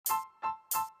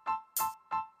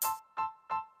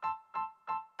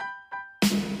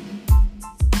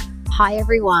Hi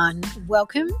everyone,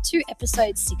 welcome to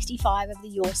episode 65 of the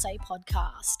Your Say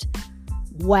podcast.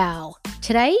 Wow,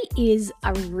 today is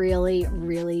a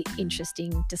really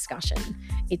interesting discussion.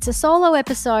 It's a solo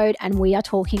episode and we are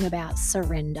talking about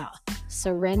surrender.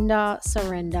 Surrender.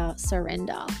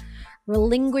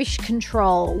 Relinquish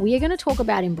control. We are going to talk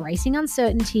about embracing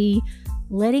uncertainty,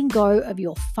 letting go of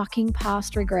your fucking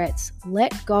past regrets,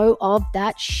 let go of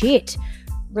that shit.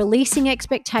 Releasing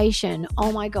expectation.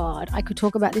 Oh my God, I could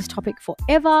talk about this topic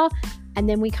forever. And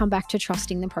then we come back to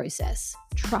trusting the process.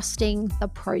 Trusting the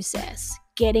process.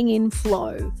 Getting in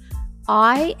flow.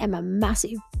 I am a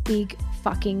massive, big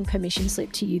fucking permission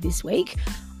slip to you this week.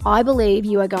 I believe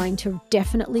you are going to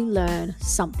definitely learn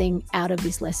something out of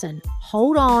this lesson.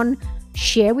 Hold on.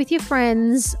 Share with your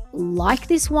friends, like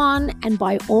this one, and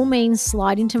by all means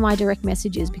slide into my direct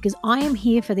messages because I am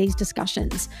here for these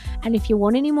discussions. And if you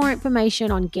want any more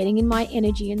information on getting in my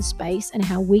energy and space and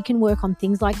how we can work on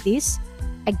things like this,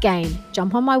 again,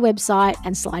 jump on my website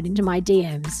and slide into my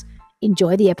DMs.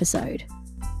 Enjoy the episode.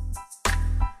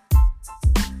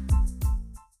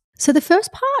 So the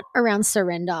first part around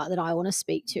surrender that I want to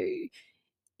speak to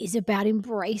is about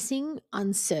embracing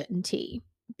uncertainty.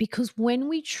 Because when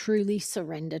we truly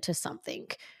surrender to something,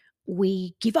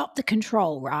 we give up the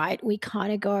control, right? We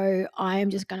kind of go, I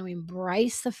am just going to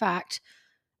embrace the fact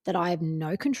that I have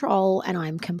no control and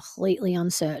I'm completely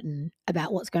uncertain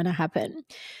about what's going to happen.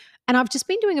 And I've just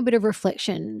been doing a bit of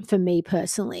reflection for me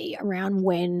personally around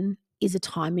when is a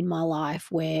time in my life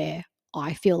where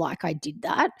I feel like I did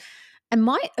that. And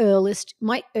my earliest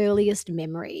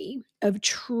memory of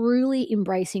truly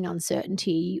embracing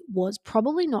uncertainty was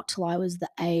probably not till I was the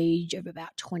age of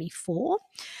about 24.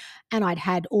 And I'd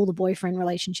had all the boyfriend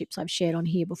relationships I've shared on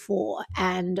here before.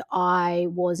 And I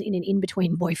was in an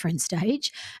in-between boyfriend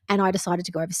stage and I decided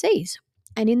to go overseas.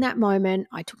 And in that moment,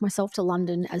 I took myself to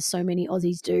London, as so many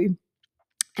Aussies do,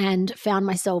 and found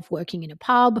myself working in a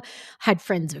pub, had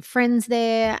friends of friends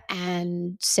there,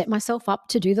 and set myself up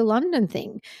to do the London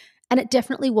thing. And it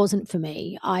definitely wasn't for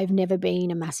me. I've never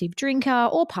been a massive drinker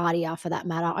or partier for that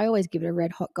matter. I always give it a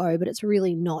red hot go, but it's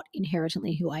really not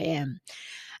inherently who I am.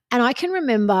 And I can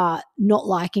remember not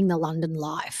liking the London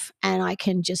life. And I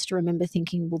can just remember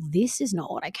thinking, well, this is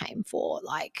not what I came for.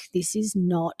 Like, this is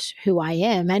not who I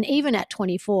am. And even at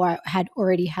 24, I had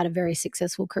already had a very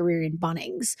successful career in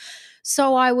Bunnings.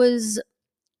 So I was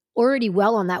already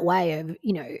well on that way of,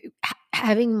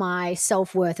 having my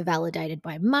self-worth validated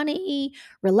by money,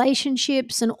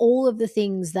 relationships, and all of the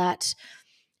things that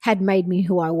had made me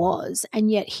who I was. And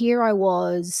yet here I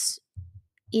was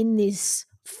in this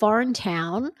foreign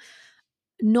town,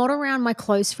 not around my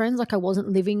close friends, like I wasn't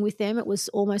living with them. It was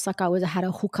almost like I had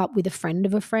a hookup with a friend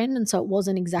of a friend. And so it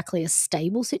wasn't exactly a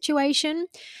stable situation.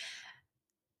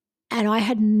 And I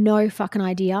had no fucking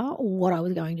idea what I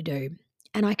was going to do.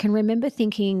 And I can remember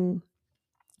thinking,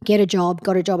 got a job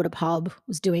at a pub,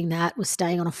 was doing that, was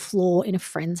staying on a floor in a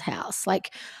friend's house.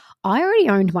 Like, I already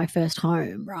owned my first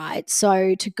home, right?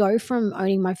 So to go from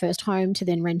owning my first home to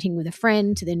then renting with a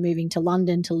friend to then moving to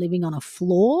London to living on a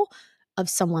floor of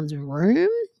someone's room,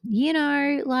 it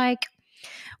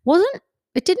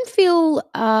didn't feel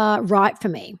right for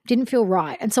me. Didn't feel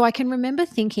right. And so I can remember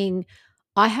thinking,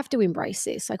 I have to embrace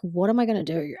this. Like, what am I going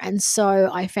to do? And so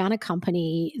I found a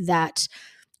company that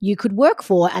you could work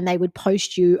for and they would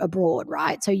post you abroad,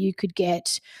 right? So you could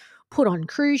get put on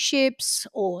cruise ships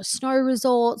or snow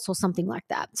resorts or something like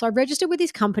that. So I registered with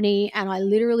this company and I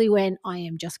literally went, I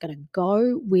am just going to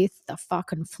go with the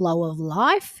fucking flow of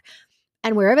life.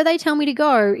 And wherever they tell me to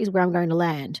go is where I'm going to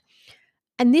land.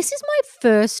 And this is my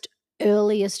first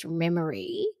earliest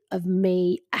memory of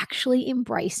me actually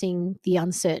embracing the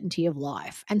uncertainty of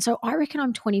life. And so I reckon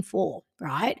I'm 24,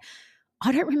 right?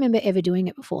 I don't remember ever doing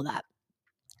it before that.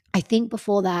 I think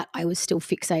before that, I was still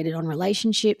fixated on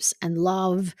relationships and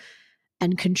love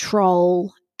and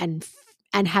control and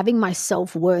having my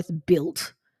self-worth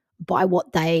built by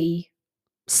what they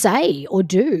say or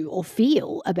do or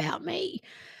feel about me.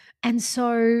 And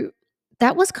so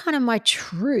that was kind of my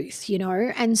truth,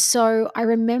 And so I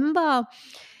remember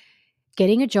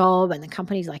getting a job and the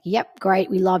company's like, yep, great.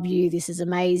 We love you. This is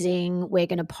amazing. We're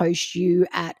going to post you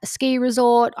at a ski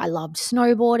resort. I loved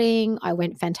snowboarding. I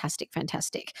went fantastic.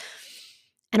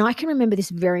 And I can remember this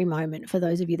very moment for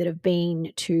those of you that have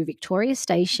been to Victoria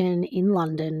Station in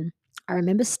London. I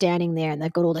remember standing there and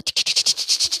they've got all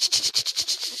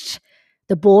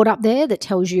the board up there that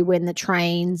tells you when the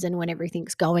trains and when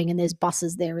everything's going, and there's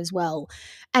buses there as well.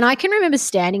 And I can remember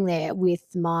standing there with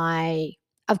my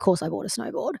Of course, I bought a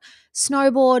snowboard.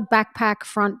 Snowboard, backpack,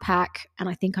 front pack, and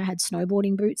I think I had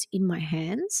snowboarding boots in my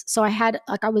hands. So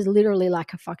I was literally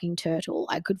like a fucking turtle.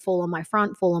 I could fall on my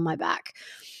front, fall on my back.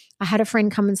 I had a friend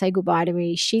come and say goodbye to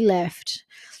me. She left.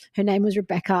 Her name was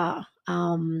Rebecca.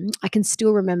 I can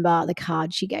still remember the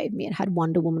card she gave me. It had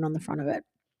Wonder Woman on the front of it.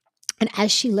 And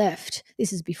as she left,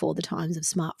 this is before the times of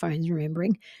smartphones,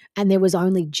 remembering, and there was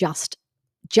only just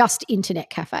internet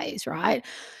cafes, right?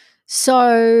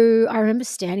 So I remember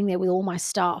standing there with all my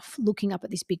stuff, looking up at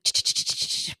this big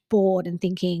board and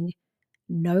thinking,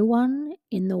 no one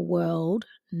in the world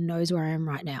knows where I am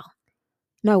right now.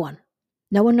 No one.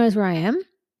 No one knows where I am.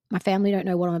 My family don't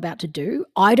know what I'm about to do.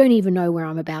 I don't even know where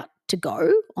I'm about to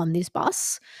go on this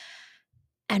bus.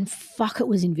 And fuck, it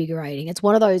was invigorating. It's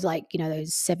one of those, like,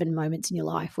 those 7 moments in your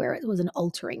life where it was an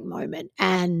altering moment,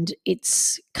 and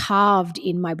it's carved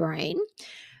in my brain.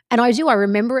 And I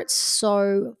remember it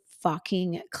so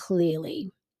fucking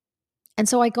clearly. And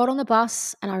so I got on the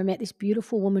bus and I met this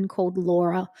beautiful woman called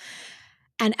Laura.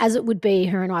 And as it would be,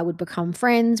 her and I would become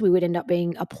friends. We would end up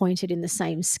being appointed in the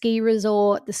same ski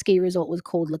resort. The ski resort was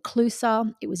called La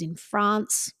Clusaz. It was in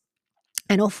France.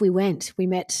 And off we went. We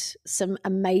met some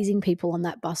amazing people on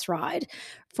that bus ride.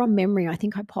 From memory, I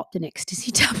think I popped an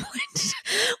ecstasy tablet.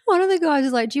 One of the guys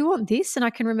was like, do you want this? And I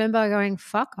can remember going,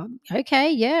 fuck, okay,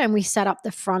 yeah. And we sat up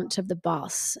the front of the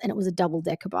bus, and it was a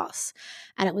double-decker bus.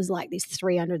 And it was like this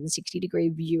 360-degree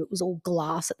view. It was all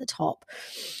glass at the top.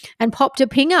 And popped a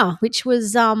pinger, which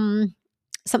was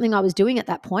something I was doing at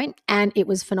that point, and it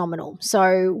was phenomenal.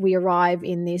 So we arrive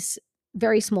in this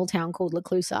very small town called La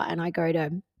Clusaz, and I go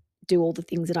to do all the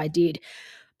things that I did.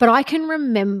 But I can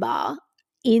remember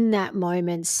in that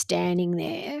moment standing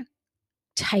there,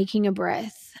 taking a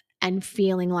breath and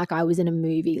feeling like I was in a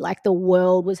movie, like the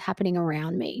world was happening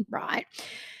around me, right?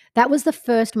 That was the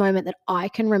first moment that I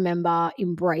can remember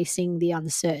embracing the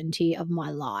uncertainty of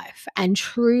my life and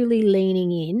truly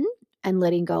leaning in and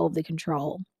letting go of the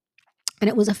control. And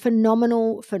it was a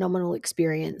phenomenal, phenomenal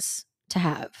experience to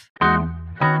have.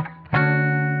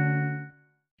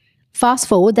 Fast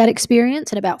forward that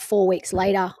experience, and about 4 weeks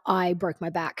later, I broke my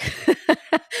back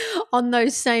on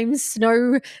those same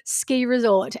snow ski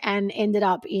resort and ended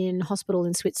up in hospital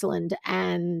in Switzerland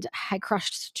and had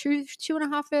crushed two and a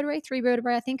half vertebrae, 3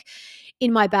 vertebrae, I think,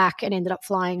 in my back, and ended up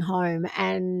flying home.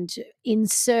 And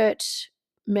insert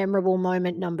memorable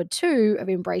moment number 2 of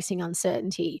embracing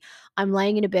uncertainty. I'm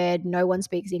laying in a bed. No one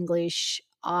speaks English.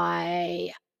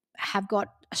 I have got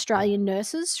Australian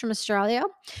nurses from Australia.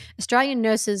 Australian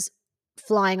nurses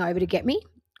flying over to get me,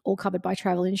 all covered by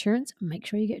travel insurance. Make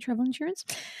sure you get travel insurance.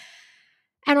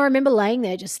 And I remember laying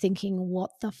there just thinking,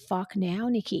 what the fuck now,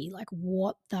 Nikki? Like,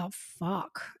 what the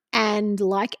fuck? And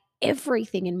like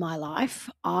everything in my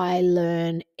life, I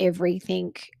learn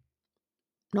everything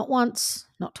not once,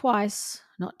 not twice,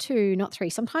 not 2, not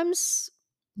 3. Sometimes,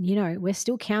 we're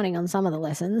still counting on some of the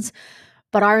lessons.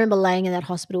 But I remember laying in that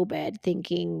hospital bed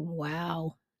thinking,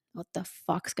 wow, what the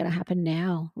fuck's going to happen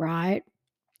now, right?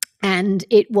 And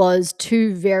it was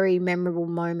 2 very memorable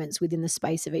moments within the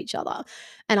space of each other.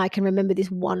 And I can remember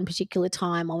this one particular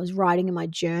time I was writing in my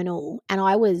journal, and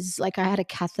I was like, I had a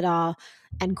catheter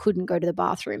and couldn't go to the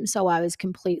bathroom. So I was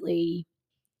completely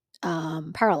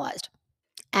paralyzed.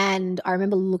 And I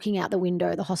remember looking out the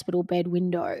window, the hospital bed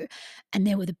window, and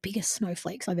there were the biggest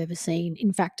snowflakes I've ever seen.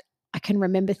 In fact, I can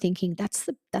remember thinking that's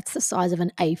the size of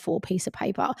an A4 piece of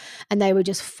paper, and they were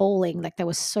just falling, like they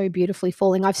were so beautifully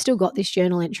falling. I've still got this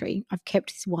journal entry. I've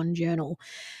kept this one journal.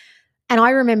 And I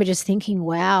remember just thinking,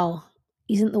 wow,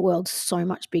 isn't the world so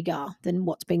much bigger than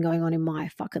what's been going on in my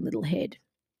fucking little head?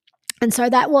 And so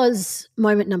that was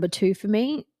moment number 2 for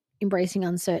me, embracing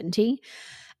uncertainty.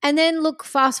 And then look,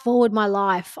 fast forward my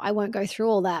life. I won't go through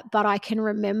all that, but I can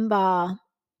remember,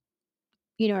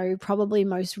 probably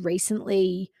most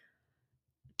recently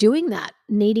doing that,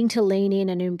 needing to lean in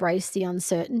and embrace the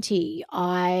uncertainty.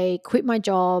 I quit my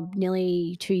job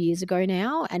nearly 2 years ago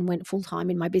now and went full-time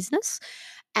in my business,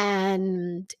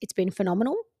 and it's been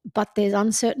phenomenal. But there's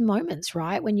uncertain moments,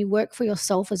 right? When you work for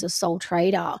yourself as a sole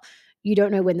trader, you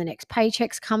don't know when the next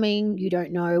paycheck's coming. You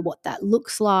don't know what that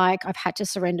looks like. I've had to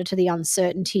surrender to the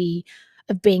uncertainty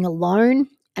of being alone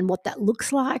and what that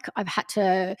looks like. I've had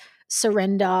to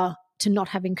surrender to not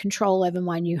having control over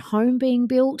my new home being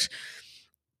built.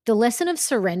 The lesson of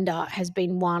surrender has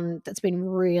been one that's been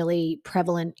really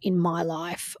prevalent in my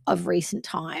life of recent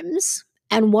times.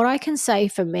 And what I can say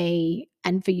for me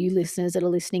and for you listeners that are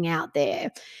listening out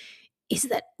there is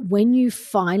that when you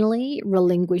finally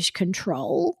relinquish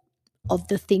control of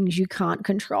the things you can't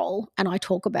control, and I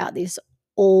talk about this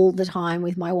all the time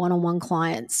with my one-on-one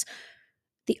clients,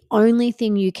 the only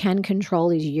thing you can control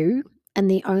is you. And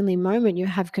the only moment you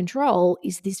have control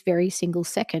is this very single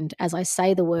second, as I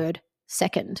say the word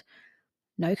second.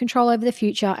 No control over the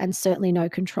future and certainly no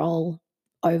control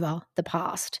over the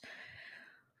past.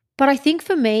 But I think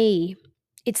for me,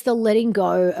 it's the letting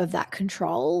go of that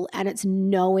control, and it's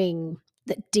knowing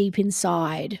that deep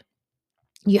inside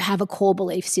you have a core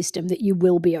belief system that you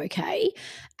will be okay,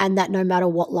 and that no matter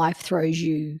what life throws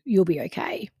you, you'll be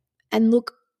okay. And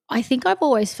look, I think I've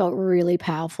always felt really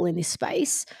powerful in this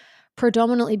space,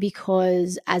 predominantly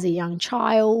because as a young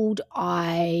child,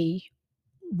 I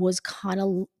was kind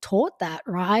of taught that,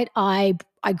 right? I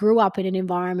grew up in an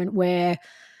environment where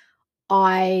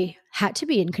I had to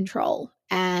be in control,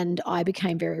 and I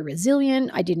became very resilient.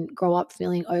 I didn't grow up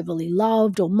feeling overly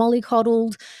loved or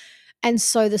mollycoddled. And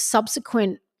so the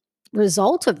subsequent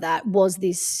result of that was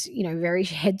this, very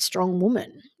headstrong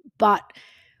woman. But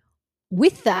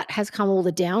with that has come all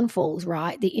the downfalls,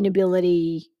 right? The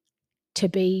inability to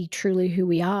be truly who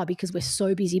we are because we're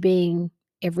so busy being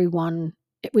everyone,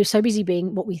 we're so busy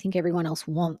being what we think everyone else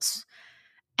wants.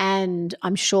 And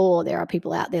I'm sure there are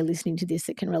people out there listening to this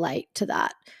that can relate to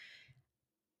that.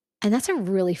 And that's a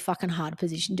really fucking hard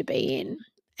position to be in.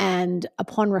 And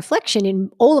upon reflection, in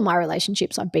all of my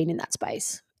relationships, I've been in that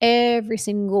space, every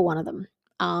single one of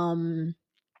them.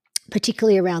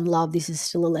 Particularly around love, this is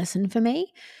still a lesson for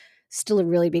me, still a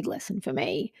really big lesson for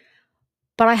me.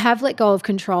 But I have let go of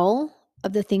control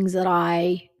of the things that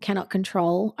I cannot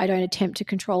control. I don't attempt to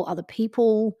control other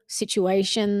people,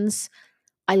 situations.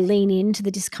 I lean into the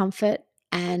discomfort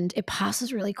and it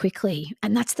passes really quickly.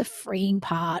 And that's the freeing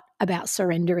part about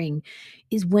surrendering,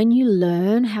 is when you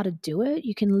learn how to do it,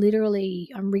 you can literally,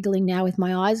 I'm wriggling now with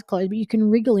my eyes closed, but you can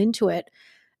wriggle into it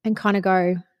and kind of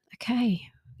go, okay,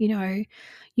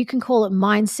 you can call it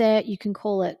mindset, you can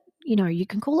call it, you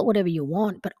can call it whatever you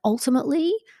want, but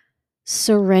ultimately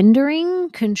surrendering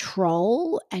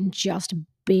control and just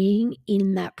being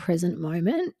in that present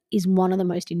moment is one of the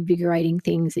most invigorating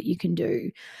things that you can do.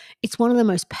 It's one of the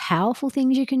most powerful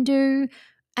things you can do.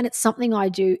 And it's something I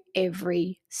do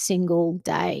every single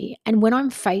day. And when I'm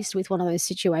faced with one of those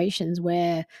situations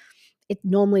where it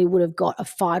normally would have got a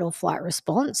fight or flight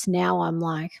response, now I'm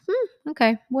like,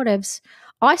 okay, whatevs.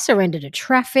 I surrender to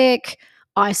traffic.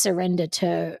 I surrender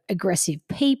to aggressive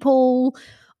people.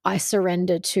 I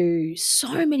surrender to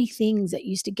so many things that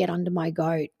used to get under my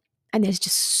goat. And there's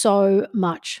just so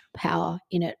much power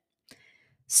in it.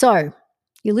 So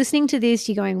you're listening to this,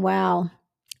 you're going, wow.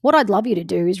 What I'd love you to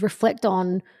do is reflect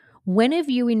on, when have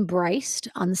you embraced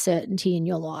uncertainty in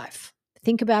your life?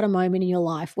 Think about a moment in your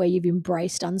life where you've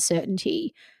embraced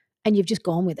uncertainty and you've just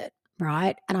gone with it,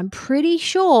 right? And I'm pretty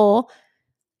sure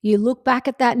you look back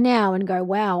at that now and go,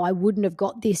 wow, I wouldn't have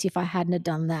got this if I hadn't have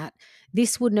done that.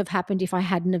 This wouldn't have happened if I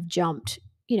hadn't have jumped,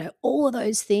 all of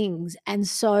those things. And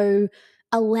so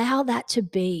allow that to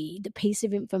be the piece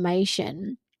of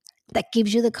information that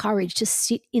gives you the courage to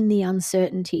sit in the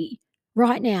uncertainty.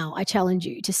 Right now, I challenge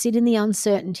you to sit in the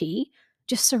uncertainty,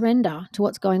 just surrender to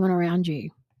what's going on around you.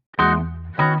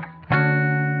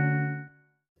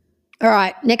 All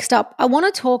right, next up, I want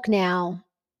to talk now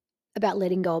about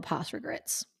letting go of past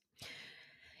regrets.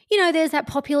 There's that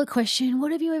popular question,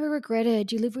 what have you ever regretted?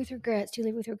 Do you live with regrets? Do you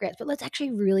live with regrets? But let's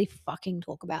actually really fucking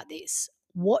talk about this.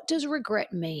 What does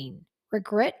regret mean?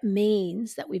 Regret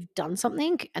means that we've done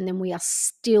something and then we are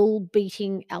still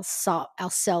beating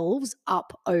ourselves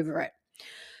up over it.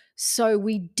 So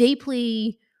we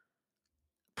deeply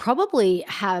probably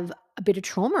have a bit of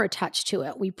trauma attached to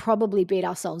it. We probably beat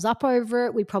ourselves up over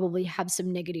it. We probably have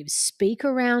some negative speak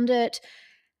around it.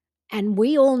 And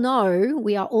we all know,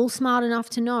 we are all smart enough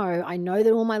to know, I know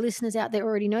that all my listeners out there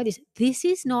already know this. This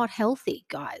is not healthy,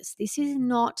 guys. This is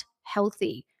not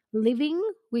healthy. Living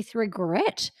with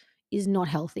regret is not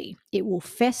healthy. It will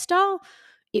fester,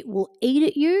 it will eat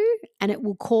at you, and it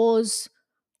will cause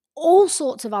all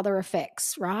sorts of other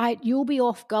effects, right? You'll be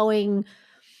off going,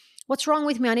 what's wrong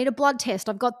with me? I need a blood test.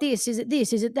 I've got this. Is it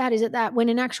this? Is it that? Is it that? When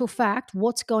in actual fact,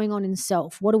 what's going on in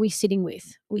self? What are we sitting with?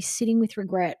 Are we sitting with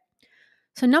regret?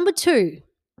 So number 2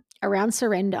 around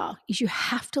surrender is you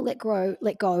have to let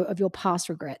go of your past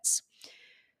regrets.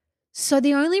 So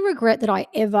the only regret that I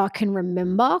ever can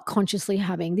remember consciously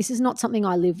having, this is not something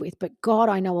I live with, but God,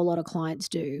 I know a lot of clients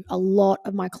do. A lot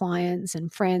of my clients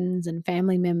and friends and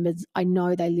family members, I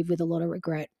know they live with a lot of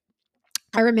regret.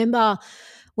 I remember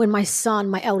when my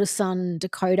eldest son,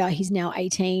 Dakota, he's now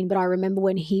 18, but I remember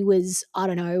when he was,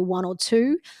 1 or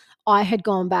 2, I had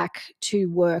gone back to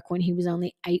work when he was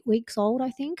only 8 weeks old,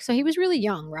 I think. So he was really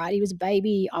young, right? He was a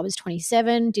baby. I was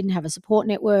 27, didn't have a support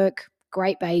network,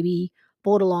 great baby,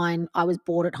 borderline. I was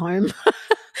bored at home.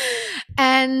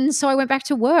 And so I went back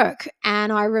to work,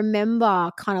 and I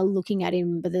remember kind of looking at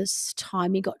him by this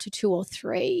time he got to 2 or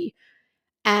 3,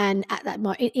 and at that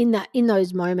in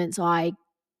those moments, I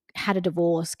had a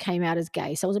divorce, came out as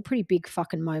gay, so it was a pretty big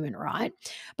fucking moment, right?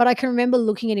 But I can remember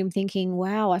looking at him thinking,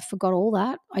 "Wow, I forgot all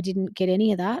that. I didn't get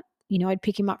any of that." I'd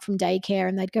pick him up from daycare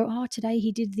and they'd go, "Oh, today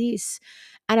he did this."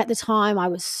 And at the time, I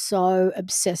was so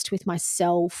obsessed with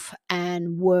myself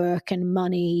and work and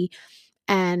money.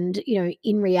 And,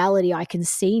 in reality, I can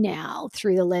see now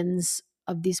through the lens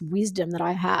of this wisdom that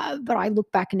I have. But I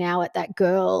look back now at that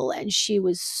girl, and she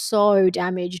was so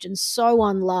damaged and so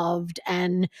unloved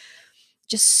and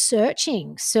just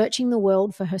searching the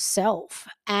world for herself.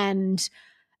 And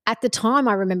at the time,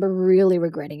 I remember really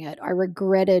regretting it. I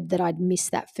regretted that I'd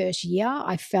missed that first year.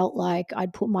 I felt like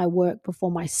I'd put my work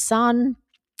before my son.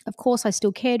 Of course, I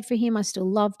still cared for him. I still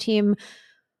loved him.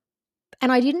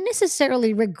 And I didn't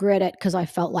necessarily regret it because I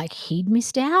felt like he'd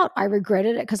missed out. I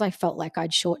regretted it because I felt like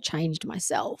I'd shortchanged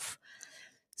myself.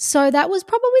 So that was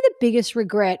probably the biggest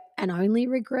regret and only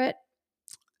regret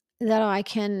that I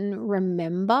can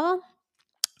remember.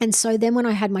 And so then when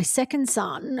I had my second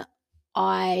son,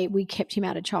 we kept him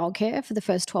out of childcare for the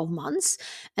first 12 months.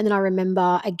 And then I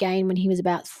remember again when he was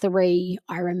about 3,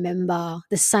 I remember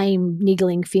the same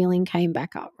niggling feeling came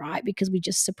back up, right? Because we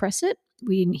just suppress it.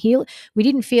 We didn't heal it. We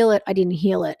didn't feel it. I didn't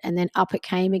heal it. And then up it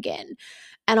came again.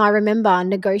 And I remember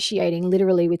negotiating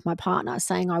literally with my partner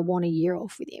saying, I want a year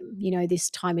off with him.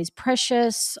 This time is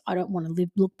precious. I don't want to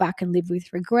look back and live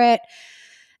with regret.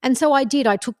 And so I did.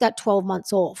 I took that 12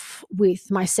 months off with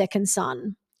my second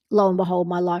son. Lo and behold,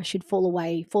 my life should fall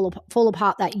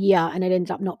apart that year, and it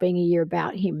ended up not being a year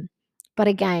about him. But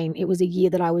again, it was a year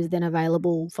that I was then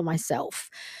available for myself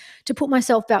to put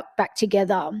myself back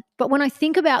together. But when I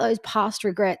think about those past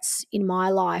regrets in my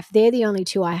life, they're the only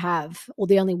two I have, or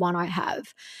the only one I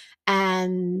have.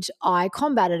 And I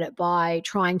combated it by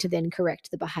trying to then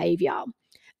correct the behavior.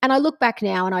 And I look back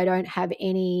now and I don't have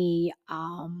any,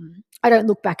 I don't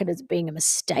look back at it as being a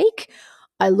mistake.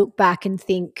 I look back and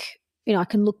think, I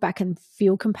can look back and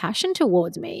feel compassion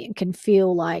towards me and can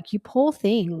feel like, you poor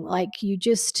thing, like you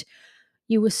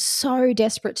were so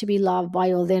desperate to be loved by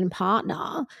your then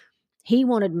partner. He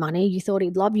wanted money. You thought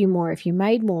he'd love you more if you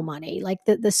made more money. Like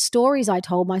the stories I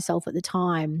told myself at the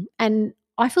time. And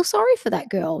I feel sorry for that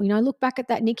girl. I look back at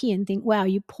that Nikki and think, wow,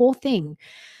 you poor thing.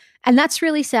 And that's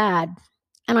really sad.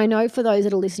 And I know for those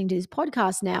that are listening to this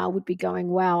podcast now would be going,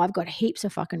 wow, I've got heaps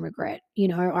of fucking regret.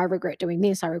 I regret doing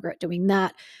this. I regret doing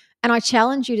that. And I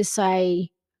challenge you to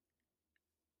say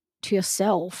to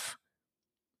yourself,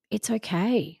 it's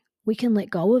okay. We can let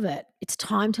go of it. It's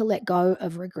time to let go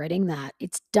of regretting that.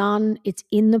 It's done. It's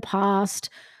in the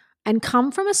past. And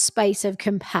come from a space of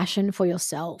compassion for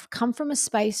yourself. Come from a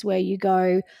space where you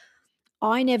go,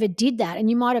 I never did that. And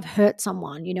you might have hurt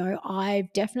someone.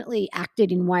 I've definitely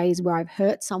acted in ways where I've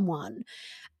hurt someone.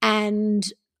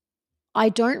 And I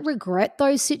don't regret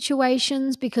those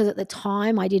situations because at the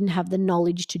time I didn't have the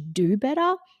knowledge to do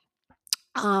better.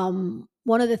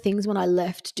 One of the things when I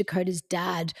left Dakota's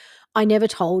dad, I never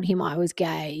told him I was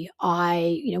gay.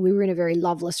 We were in a very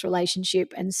loveless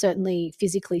relationship and certainly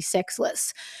physically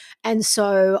sexless. And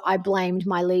so I blamed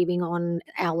my leaving on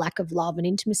our lack of love and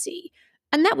intimacy.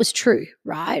 And that was true,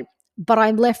 right? But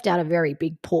I left out a very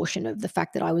big portion of the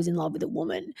fact that I was in love with a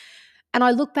woman. And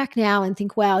I look back now and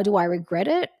think, wow, do I regret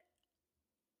it?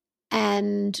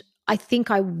 And I think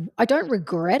I don't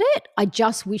regret it. I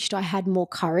just wished I had more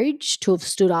courage to have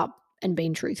stood up and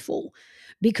been truthful.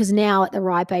 Because now at the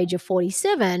ripe age of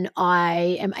 47,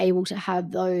 I am able to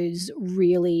have those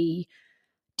really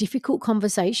difficult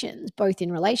conversations, both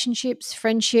in relationships,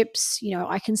 friendships.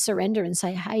 I can surrender and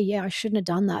say, hey, yeah, I shouldn't have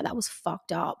done that. That was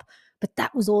fucked up. But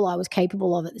that was all I was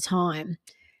capable of at the time.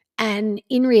 And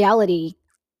in reality,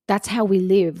 that's how we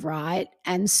live, right?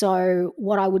 And so,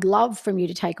 what I would love from you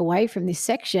to take away from this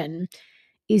section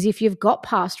is if you've got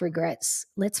past regrets,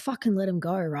 let's fucking let them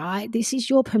go, right? This is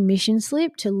your permission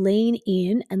slip to lean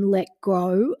in and let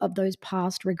go of those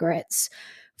past regrets.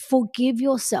 Forgive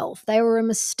yourself. They were a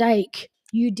mistake.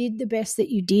 You did the best that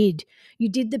you did. You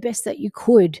did the best that you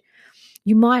could.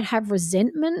 You might have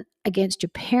resentment against your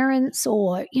parents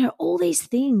or, all these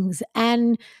things.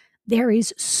 And there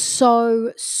is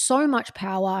so, so much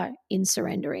power in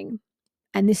surrendering.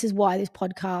 And this is why this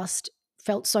podcast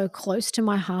felt so close to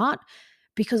my heart,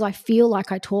 because I feel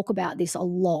like I talk about this a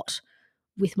lot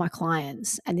with my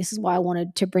clients. And this is why I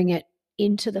wanted to bring it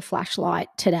into the flashlight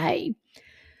today.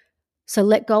 So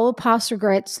let go of past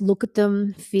regrets, look at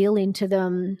them, feel into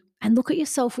them, and look at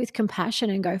yourself with compassion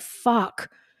and go, fuck,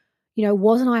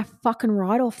 Wasn't I fucking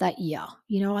right off that year?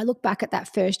 I look back at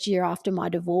that first year after my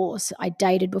divorce. I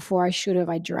dated before I should have.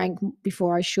 I drank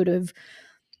before I should have.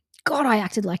 God, I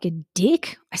acted like a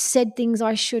dick. I said things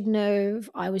I shouldn't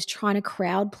have. I was trying to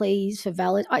crowd please for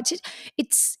valid.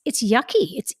 It's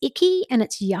yucky. It's icky and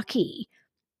it's yucky.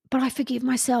 But I forgive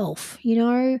myself.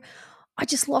 I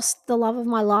just lost the love of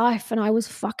my life and I was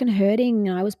fucking hurting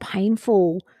and I was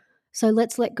painful. So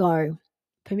let's let go.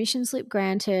 Permission slip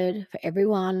granted for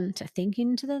everyone to think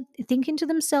into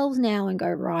themselves now and go,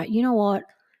 right, you know what?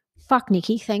 Fuck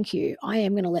Nikki, thank you. I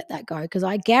am going to let that go because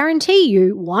I guarantee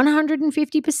you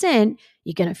 150%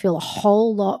 you're going to feel a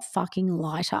whole lot fucking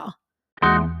lighter.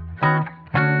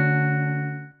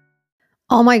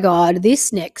 Oh my God,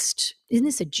 isn't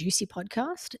this a juicy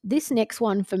podcast? This next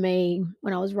one for me,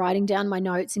 when I was writing down my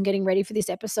notes and getting ready for this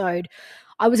episode,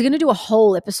 I was going to do a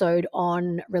whole episode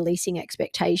on releasing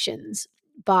expectations,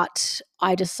 but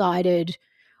I decided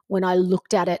when I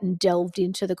looked at it and delved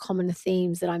into the common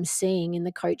themes that I'm seeing in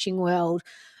the coaching world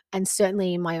and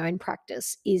certainly in my own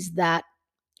practice, is that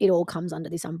it all comes under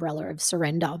this umbrella of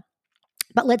surrender.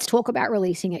 But let's talk about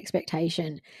releasing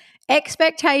expectation.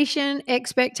 Expectation,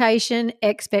 expectation,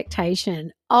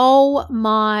 expectation. Oh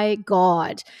my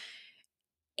God.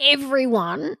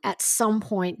 Everyone at some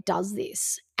point does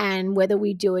this. And whether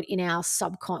we do it in our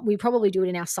we probably do it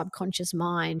in our subconscious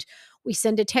mind. We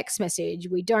send a text message,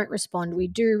 we don't respond, we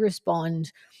do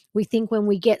respond. We think when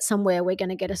we get somewhere, we're going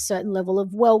to get a certain level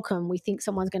of welcome. We think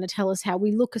someone's going to tell us how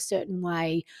we look a certain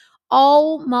way.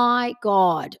 Oh my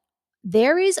God.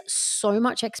 There is so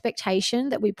much expectation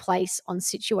that we place on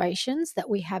situations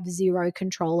that we have zero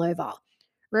control over.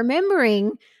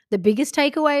 Remembering the biggest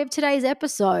takeaway of today's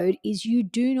episode is you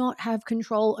do not have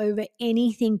control over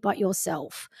anything but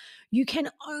yourself. You can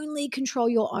only control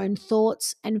your own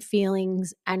thoughts and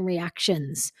feelings and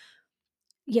reactions.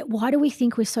 Yet, why do we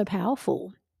think we're so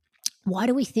powerful? Why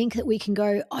do we think that we can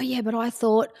go, oh, yeah, but I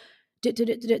thought,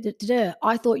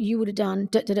 I thought you would have done,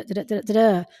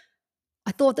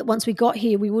 I thought that once we got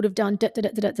here, we would have done,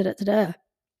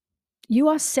 You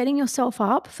are setting yourself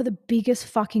up for the biggest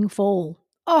fucking fall.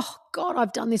 Oh, God,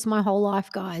 I've done this my whole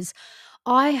life, guys.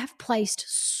 I have placed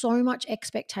so much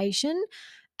expectation,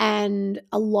 and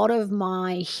a lot of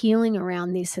my healing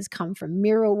around this has come from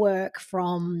mirror work,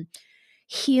 from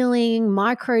healing,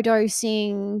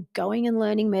 microdosing, going and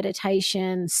learning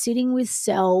meditation, sitting with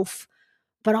self.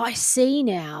 But I see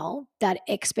now that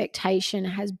expectation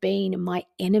has been my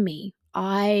enemy.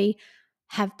 I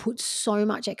have put so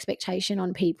much expectation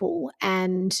on people,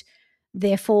 and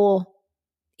therefore,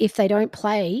 if they don't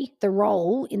play the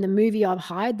role in the movie I've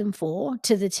hired them for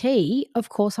to the T, of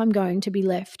course, I'm going to be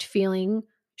left feeling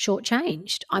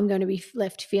shortchanged. I'm going to be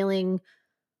left feeling,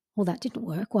 well, that didn't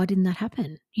work. Why didn't that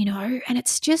happen? And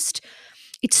it's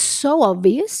so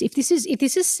obvious. If this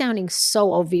is sounding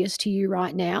so obvious to you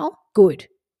right now, good,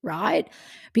 right?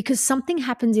 Because something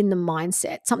happens in the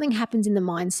mindset.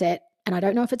 And I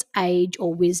don't know if it's age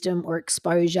or wisdom or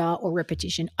exposure or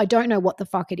repetition. I don't know what the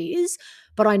fuck it is,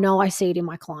 but I know I see it in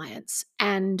my clients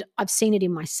and I've seen it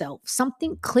in myself.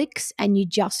 Something clicks and you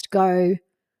just go,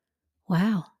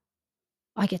 wow,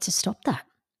 I get to stop that.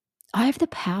 I have the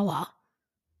power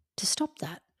to stop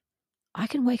that. I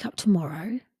can wake up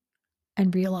tomorrow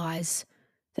and realize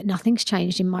that nothing's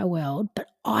changed in my world, but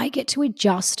I get to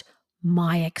adjust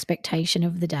my expectation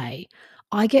of the day.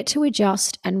 I get to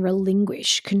adjust and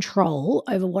relinquish control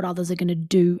over what others are going to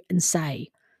do and say.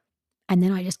 And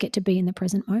then I just get to be in the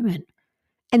present moment.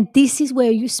 And this is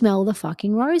where you smell the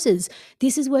fucking roses.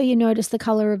 This is where you notice the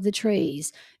color of the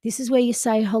trees. This is where you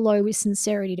say hello with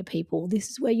sincerity to people. This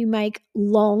is where you make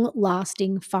long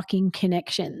lasting fucking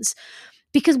connections.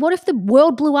 Because what if the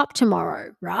world blew up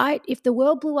tomorrow, right? If the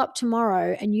world blew up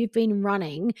tomorrow and you've been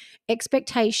running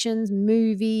expectations,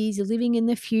 movies, living in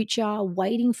the future,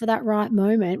 waiting for that right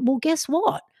moment, well, guess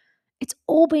what? It's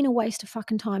all been a waste of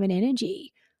fucking time and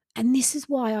energy. And this is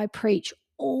why I preach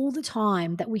all the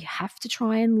time that we have to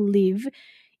try and live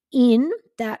in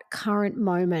that current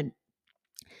moment.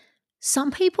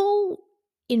 Some people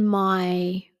in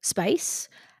my space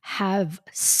have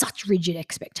such rigid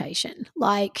expectation,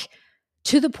 like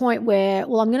to the point where,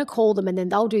 well, I'm going to call them and then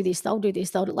they'll do this,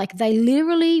 like they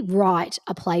literally write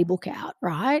a playbook out,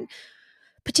 right?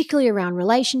 Particularly around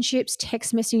relationships,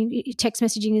 text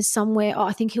messaging is somewhere, oh,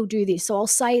 I think he'll do this. So I'll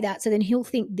say that. So then he'll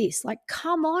think this. Like,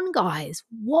 come on, guys.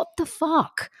 What the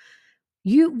fuck?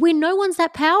 When no one's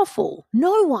that powerful.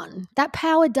 No one. That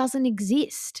power doesn't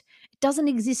exist. It doesn't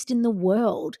exist in the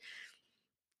world.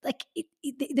 Like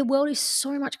the world is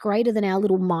so much greater than our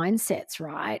little mindsets,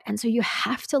 right? And so you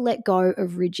have to let go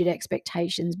of rigid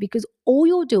expectations because all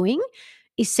you're doing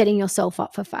is setting yourself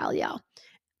up for failure.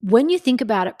 When you think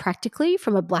about it practically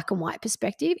from a black and white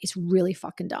perspective, it's really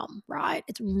fucking dumb, right?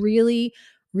 It's really,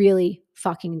 really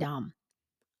fucking dumb.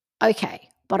 Okay,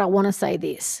 but I want to say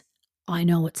this. I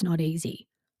know it's not easy.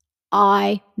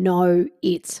 I know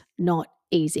it's not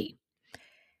easy.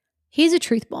 Here's a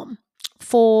truth bomb.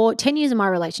 For 10 years of my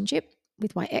relationship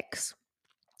with my ex,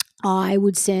 I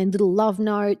would send little love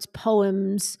notes,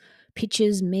 poems,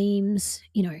 pictures, memes,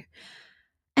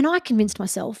 and I convinced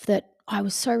myself that I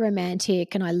was so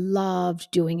romantic and I loved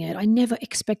doing it. I never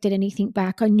expected anything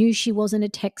back. I knew she wasn't a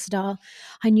texter.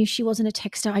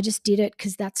 I just did it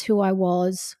because that's who I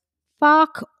was.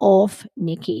 Fuck off,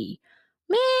 Nikki.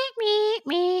 Meh, meh,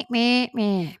 meh, meh,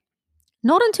 meh.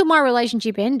 Not until my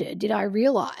relationship ended did I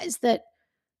realize that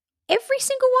every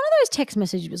single one of those text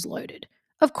messages was loaded.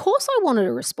 Of course, I wanted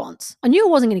a response. I knew I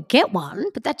wasn't going to get one,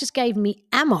 but that just gave me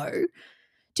ammo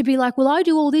to be like, well, I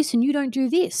do all this and you don't do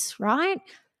this, right?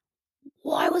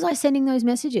 Why was I sending those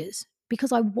messages?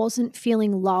 Because I wasn't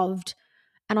feeling loved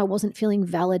and I wasn't feeling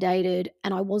validated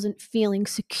and I wasn't feeling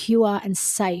secure and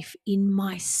safe in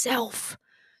myself.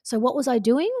 So what was I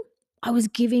doing? I was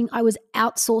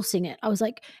outsourcing it. I was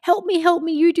like, help me,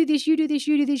 you do this, you do this,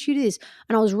 you do this, you do this.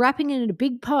 And I was wrapping it in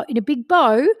a big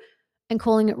bow and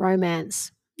calling it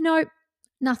romance. Nope,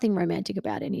 nothing romantic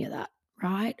about any of that,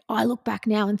 right? I look back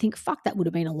now and think, fuck, that would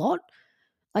have been a lot.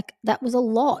 Like that was a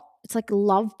lot. It's like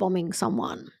love bombing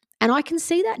someone. And I can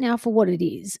see that now for what it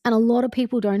is. And a lot of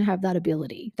people don't have that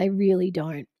ability. They really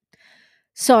don't.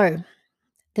 So,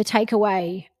 the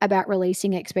takeaway about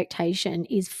releasing expectation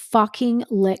is fucking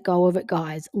let go of it,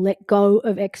 guys. Let go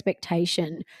of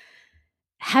expectation.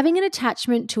 Having an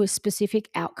attachment to a specific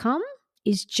outcome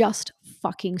is just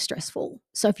fucking stressful.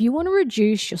 So, if you want to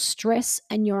reduce your stress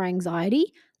and your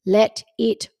anxiety, let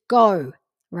it go,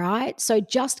 right? So,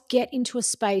 just get into a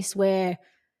space where,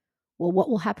 well, what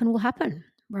will happen,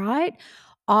 right?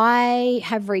 I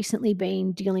have recently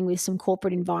been dealing with some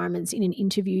corporate environments in an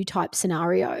interview type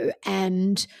scenario,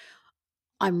 and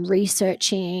I'm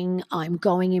researching, I'm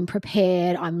going in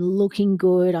prepared, I'm looking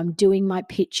good, I'm doing my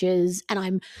pitches, and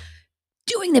I'm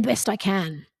doing the best I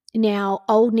can. Now,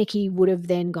 old Nikki would have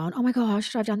then gone, oh my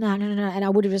gosh, I've done that, no, no, no. And I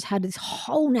would have just had this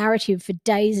whole narrative for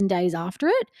days and days after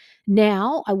it.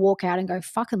 Now I walk out and go,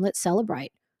 fucking let's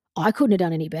celebrate. I couldn't have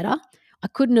done any better. I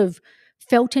couldn't have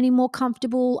felt any more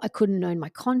comfortable. I couldn't have known my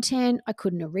content. I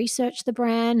couldn't have researched the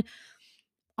brand.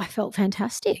 I felt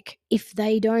fantastic. If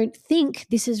they don't think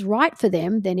this is right for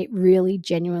them, then it really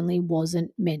genuinely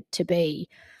wasn't meant to be.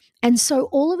 And so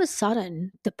all of a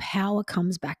sudden, the power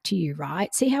comes back to you,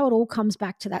 right? See how it all comes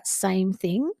back to that same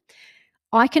thing?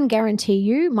 I can guarantee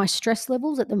you my stress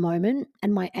levels at the moment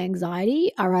and my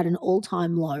anxiety are at an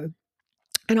all-time low.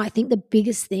 And I think the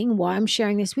biggest thing, why I'm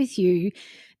sharing this with you,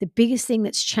 the biggest thing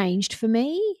that's changed for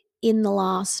me in the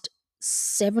last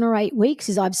 7 or 8 weeks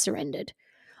is I've surrendered.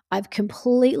 I've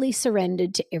completely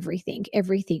surrendered to everything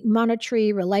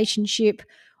monetary, relationship,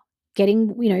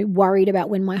 getting, worried about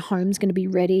when my home's going to be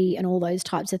ready and all those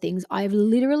types of things. I've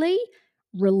literally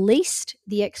released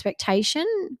the expectation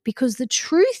because the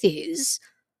truth is,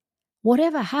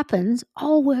 whatever happens,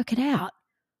 I'll work it out.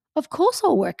 Of course,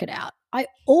 I'll work it out. I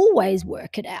always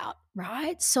work it out,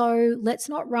 right? So let's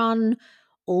not run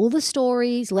all the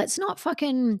stories. Let's not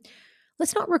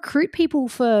recruit people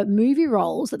for movie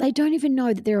roles that they don't even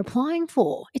know that they're applying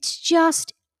for. It's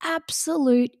just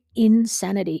absolute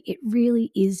insanity. It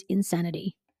really is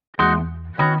insanity.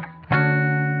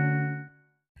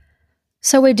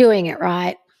 So we're doing it,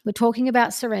 right? We're talking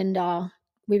about surrender.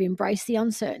 We've embraced the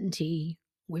uncertainty.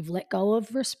 We've let go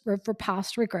of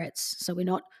past regrets. So we're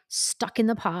not stuck in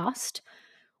the past.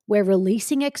 We're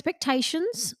releasing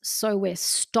expectations. So we're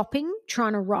stopping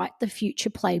trying to write the future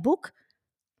playbook.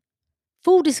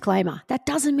 Full disclaimer, that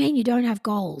doesn't mean you don't have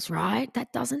goals, right?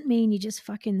 That doesn't mean you just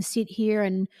fucking sit here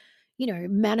and,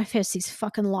 manifest this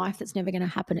fucking life that's never going to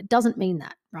happen. It doesn't mean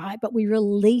that, right? But we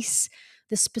release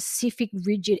the specific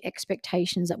rigid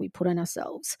expectations that we put on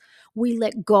ourselves. We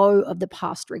let go of the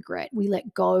past regret. We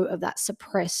let go of that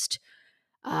suppressed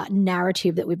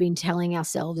narrative that we've been telling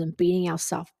ourselves and beating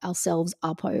ourselves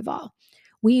up over.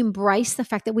 We embrace the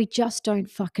fact that we just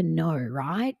don't fucking know,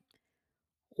 right?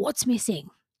 What's missing?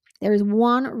 There is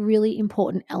one really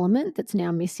important element that's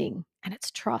now missing, and it's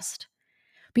trust.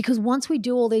 Because once we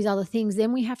do all these other things,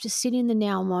 then we have to sit in the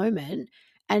now moment.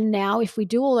 And now, if we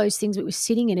do all those things, but we're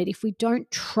sitting in it, if we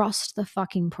don't trust the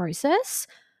fucking process,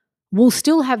 we'll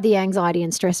still have the anxiety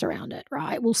and stress around it,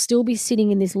 right? We'll still be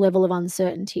sitting in this level of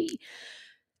uncertainty.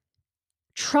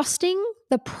 Trusting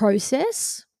the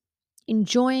process,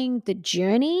 enjoying the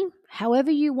journey,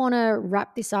 however you want to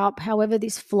wrap this up, however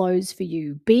this flows for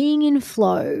you, being in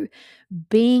flow,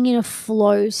 being in a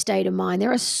flow state of mind.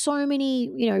 There are so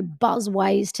many, buzz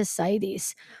ways to say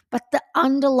this, but the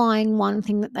underlying one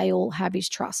thing that they all have is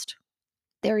trust.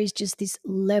 There is just this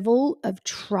level of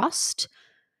trust.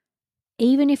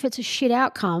 Even if it's a shit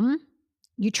outcome,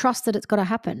 you trust that it's got to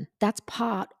happen. That's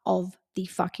part of the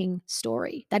fucking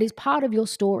story. That is part of your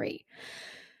story.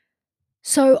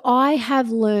 So I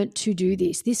have learned to do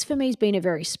this. This for me has been a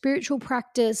very spiritual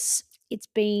practice. It's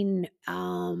been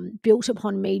built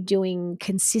upon me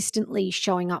consistently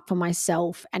showing up for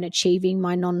myself and achieving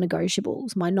my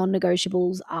non-negotiables. My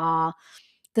non-negotiables are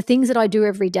the things that I do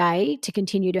every day to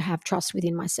continue to have trust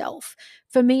within myself.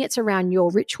 For me, it's around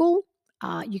your ritual.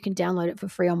 You can download it for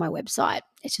free on my website.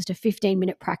 It's just a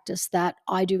 15-minute practice that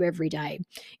I do every day.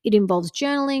 It involves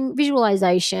journaling,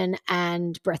 visualization,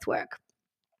 and breath work.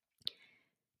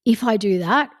 If I do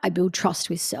that, I build trust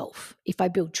with self. If I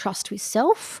build trust with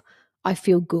self, I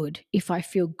feel good. If I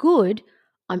feel good,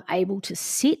 I'm able to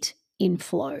sit in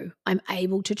flow. I'm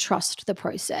able to trust the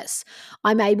process.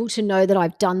 I'm able to know that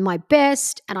I've done my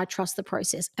best and I trust the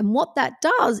process. And what that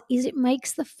does is it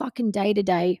makes the fucking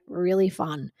day-to-day really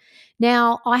fun.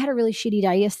 Now, I had a really shitty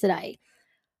day yesterday.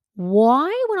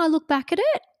 Why? When I look back at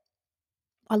it,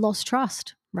 I lost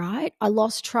trust, right? I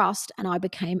lost trust and I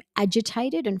became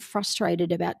agitated and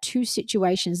frustrated about two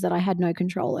situations that I had no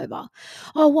control over.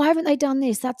 Oh, why haven't they done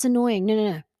this? That's annoying.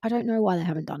 No. I don't know why they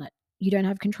haven't done it. You don't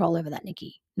have control over that,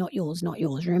 Nikki. Not yours, not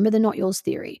yours. Remember the not yours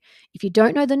theory. If you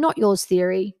don't know the not yours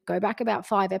theory, go back about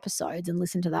 5 episodes and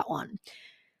listen to that one.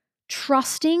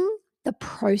 Trusting the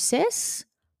process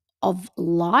of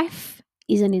life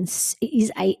is an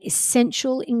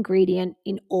essential ingredient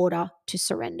in order to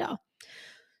surrender.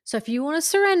 So if you want to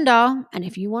surrender and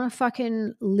if you want to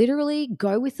fucking literally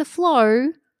go with the flow,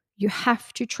 you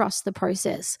have to trust the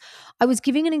process. I was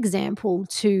giving an example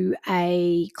to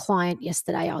a client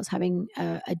yesterday. I was having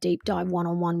a deep dive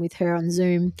one-on-one with her on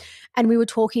Zoom, and we were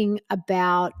talking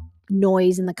about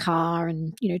noise in the car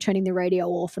and, turning the radio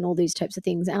off and all these types of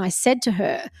things. And I said to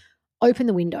her, open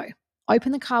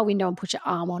the car window and put your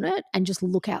arm on it and just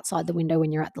look outside the window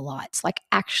when you're at the lights. Like,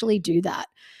 actually do that.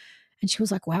 And she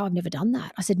was like, wow, I've never done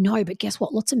that. I said, no, but guess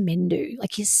what? Lots of men do.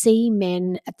 Like, you see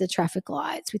men at the traffic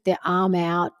lights with their arm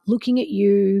out, looking at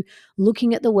you,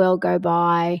 looking at the world go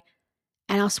by,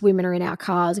 and us women are in our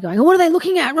cars going, oh, what are they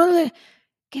looking at?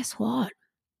 Guess what?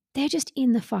 They're just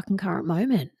in the fucking current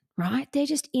moment, right? They're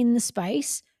just in the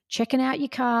space, checking out your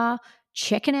car,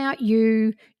 checking out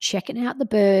you, checking out the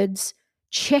birds,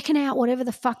 checking out whatever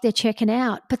the fuck they're checking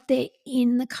out, but they're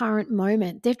in the current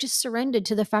moment. They've just surrendered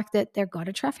to the fact that they've got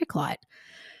a traffic light.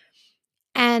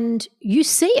 And you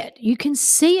see it. You can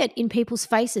see it in people's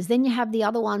faces. Then you have the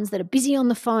other ones that are busy on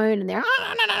the phone and they're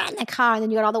in their car. And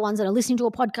then you got other ones that are listening to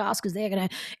a podcast because they're going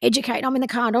to educate. I'm in the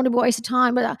car. I don't want to waste of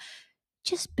time. But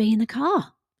just be in the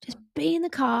car. Just be in the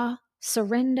car.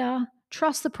 Surrender.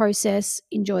 Trust the process.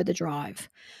 Enjoy the drive.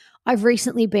 I've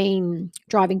recently been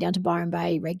driving down to Byron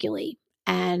Bay regularly,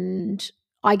 and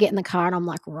I get in the car and I'm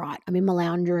like, right, I'm in my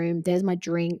lounge room. There's my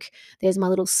drink. There's my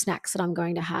little snacks that I'm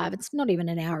going to have. It's not even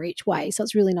an hour each way, so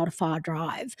it's really not a far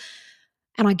drive.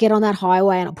 And I get on that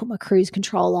highway and I put my cruise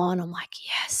control on. I'm like,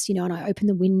 yes, and I open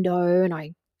the window and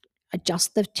I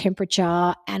adjust the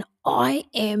temperature and I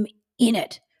am in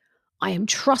it. I am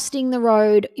trusting the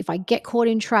road. If I get caught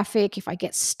in traffic, if I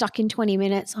get stuck in 20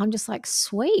 minutes, I'm just like,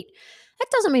 sweet. That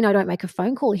doesn't mean I don't make a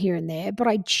phone call here and there, but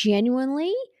I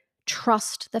genuinely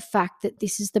trust the fact that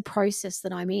this is the process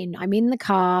that I'm in. I'm in the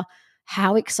car.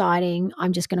 How exciting.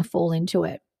 I'm just going to fall into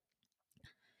it.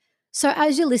 So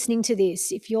as you're listening to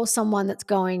this, if you're someone that's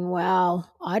going, well,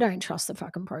 I don't trust the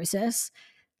fucking process,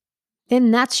 then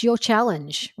that's your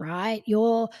challenge, right?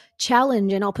 Your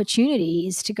challenge and opportunity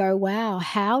is to go, wow,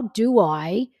 how do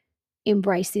I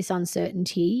embrace this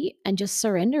uncertainty and just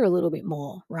surrender a little bit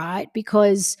more, right?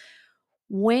 Because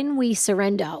when we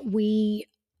surrender, we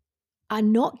are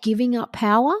not giving up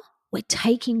power. We're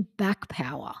taking back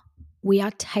power. We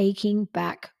are taking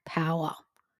back power.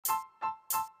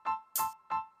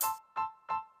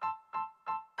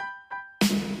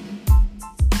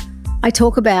 I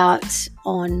talk about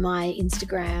on my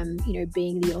Instagram,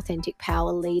 being the authentic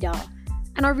power leader.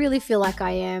 And I really feel like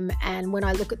I am. And when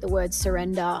I look at the word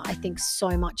surrender, I think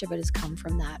so much of it has come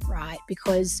from that, right?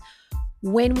 Because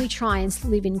when we try and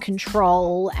live in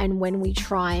control and when we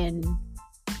try and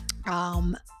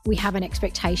we have an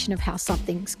expectation of how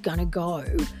something's going to go,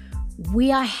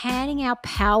 we are handing our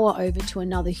power over to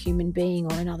another human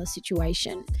being or another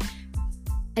situation.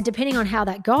 And depending on how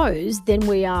that goes, then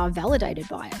we are validated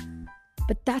by it.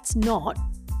 But that's not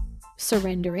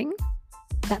surrendering.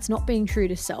 That's not being true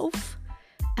to self,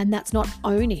 and that's not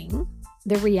owning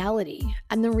the reality.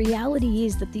 And the reality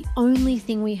is that the only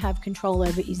thing we have control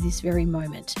over is this very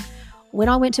moment. When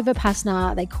I went to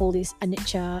Vipassana, they call this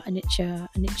anicca, anicca,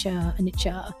 anicca,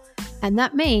 anicca. And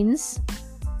that means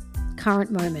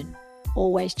current moment,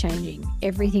 always changing.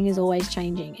 Everything is always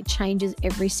changing. It changes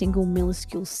every single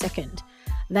milliscule second.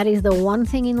 That is the one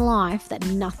thing in life that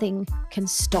nothing can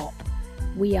stop.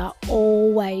 We are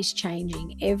always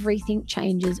changing. Everything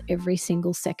changes every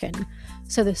single second.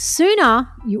 So the sooner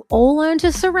you all learn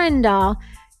to surrender,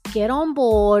 get on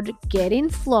board, get in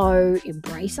flow,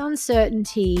 embrace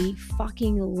uncertainty,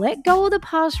 fucking let go of the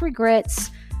past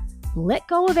regrets, let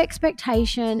go of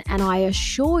expectation, and I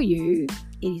assure you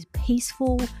it is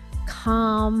peaceful,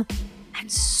 calm,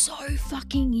 and so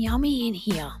fucking yummy in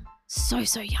here. So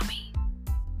yummy.